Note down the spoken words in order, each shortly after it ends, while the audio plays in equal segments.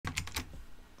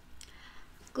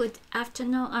Good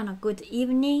afternoon and good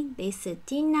evening. This is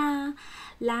Tina.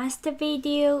 Last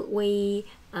video we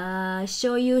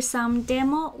show you some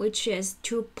demo, which is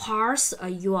to parse a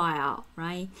URL,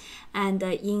 right? And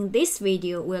in this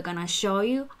video, we're gonna show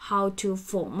you how to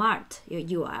format your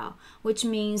URL, which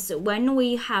means when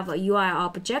we have a URL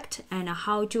object and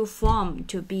how to form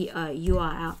to be a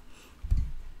URL.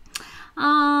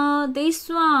 This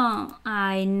one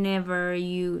I never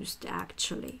used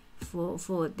actually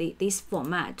for this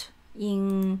format.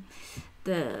 In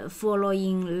the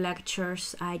following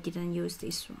lectures, I didn't use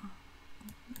this one.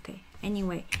 Okay,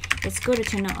 anyway, it's good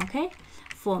to know, okay?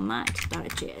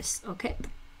 Format.js, okay?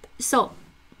 So,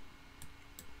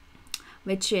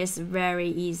 which is very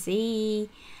easy.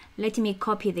 Let me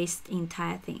copy this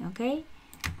entire thing, okay?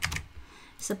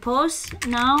 Suppose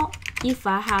now if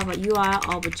I have a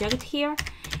URL object here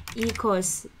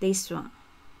equals this one.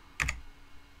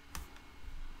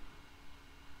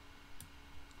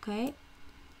 Okay,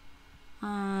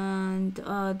 and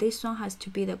this one has to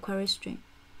be the query string,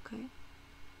 okay,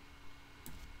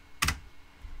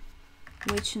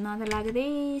 which not like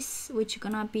this, which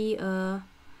gonna be the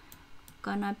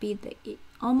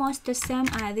almost the same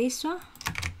as this one,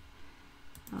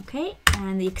 okay,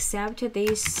 and except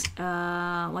this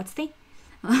what's the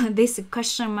this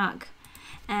question mark,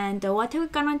 and what we're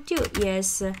gonna do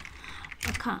is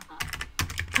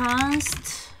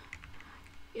const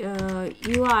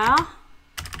URL,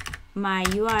 my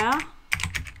URL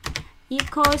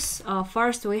equals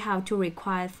first we have to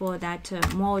require for that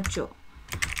module,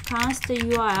 const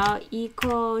URL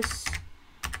equals,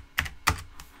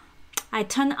 I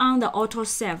turn on the auto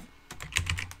save,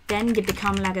 then it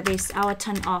become like this. I will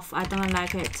turn off, I don't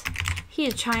like it.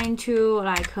 He's trying to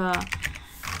like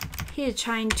he's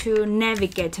trying to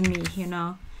navigate me, you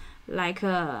know, like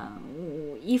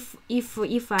if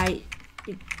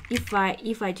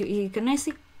I do, you can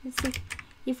see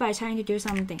if I trying to do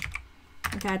something,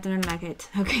 okay, I don't like it.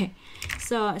 Okay,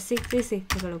 so see,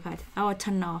 take a look at it. I will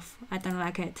turn off, I don't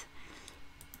like it.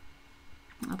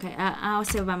 Okay, I'll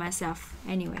save by myself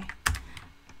anyway,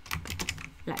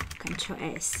 like Control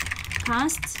S,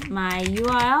 const my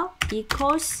URL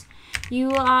equals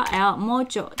URL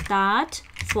module dot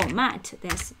format.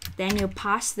 This, then you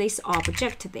pass this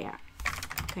object there,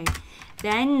 okay.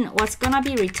 Then what's gonna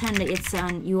be returned is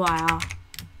an URL.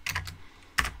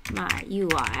 My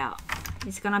URL.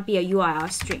 It's gonna be a URL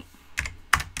string.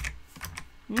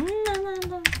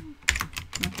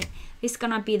 Okay, it's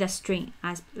gonna be the string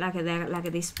as like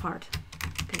this part.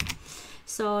 Okay,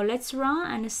 so let's run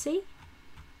and see.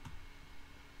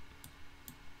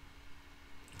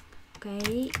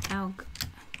 Okay, I'll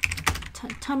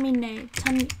terminate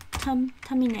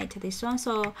this one.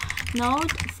 So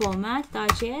node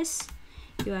format.js.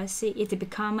 You will see it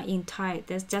become entire.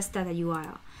 That's just that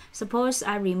URL. Suppose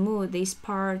I remove this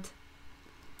part.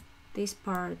 I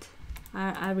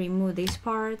remove this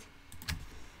part.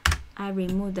 I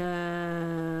remove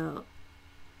the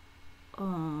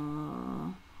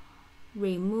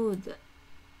remove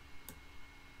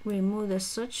the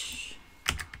search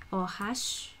or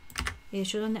hash. It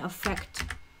shouldn't affect.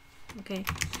 Okay,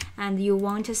 and you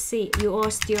want to see, you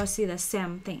all still see the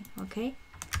same thing. Okay.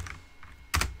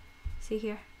 See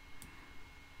here,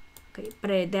 okay,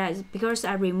 but that's because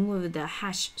I removed the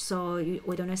hash, so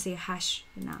we don't see hash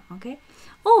now. Okay.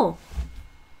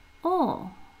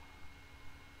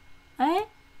 I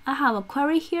have a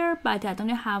query here, but I don't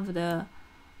have the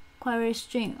query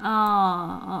string.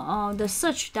 The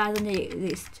search doesn't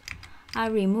exist. I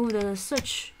removed the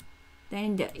search,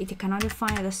 then it cannot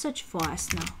find the search for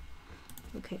us now.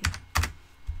 Okay.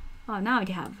 Oh, now it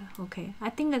have. Okay, I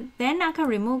think that then I can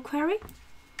remove query.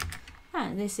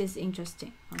 This is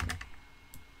interesting. Okay.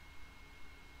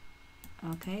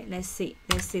 Okay, let's see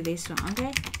this one.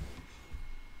 Okay.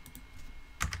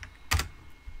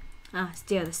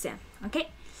 Still the same.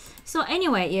 Okay. So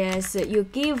anyway, yes, you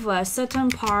give a certain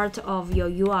part of your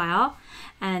URL,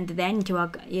 and then it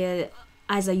will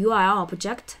as a URL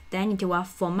object, then it will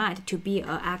format to be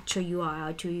an actual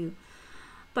URL to you.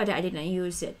 But I didn't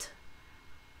use it.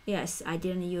 Yes, I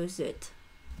didn't use it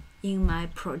in my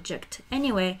project.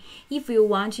 Anyway, if you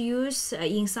want to use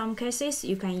in some cases,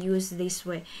 you can use this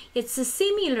way. It's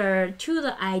similar to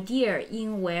the idea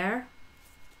in where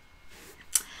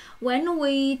when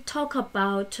we talk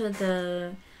about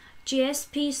the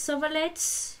GSP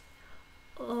servlets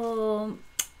or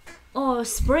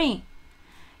Spring.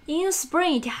 In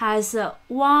Spring, it has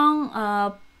one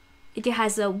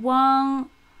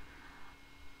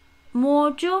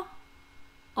module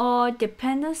or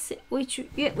dependency which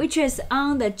is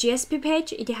on the GSP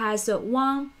page. It has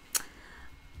one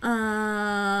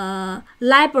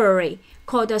library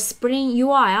called a Spring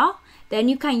URL. Then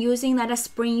you can using that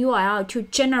Spring URL to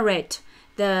generate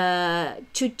the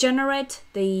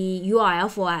URL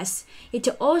for us. It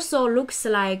also looks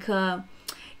like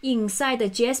inside the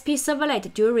JSP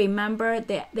servlet. Do you remember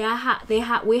that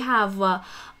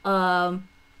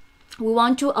we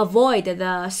want to avoid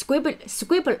the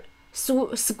scriptlet,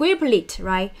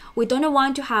 right? We don't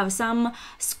want to have some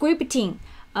scriptlet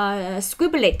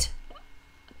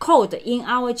code in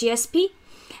our JSP.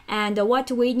 And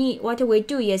what we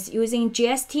do is using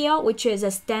GSTL, which is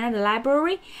a standard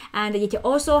library, and it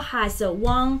also has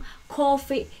one core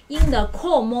in the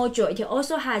core module. It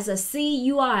also has a C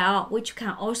URL, which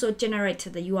can also generate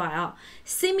the URL,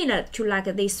 similar to like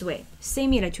this way,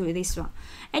 similar to this one.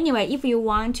 Anyway, if you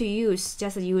want to use,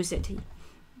 just use it.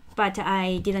 But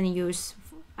I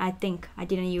think I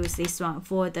didn't use this one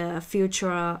for the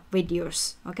future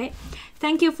videos. Okay,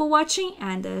 thank you for watching,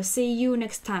 and see you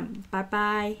next time. Bye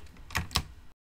bye.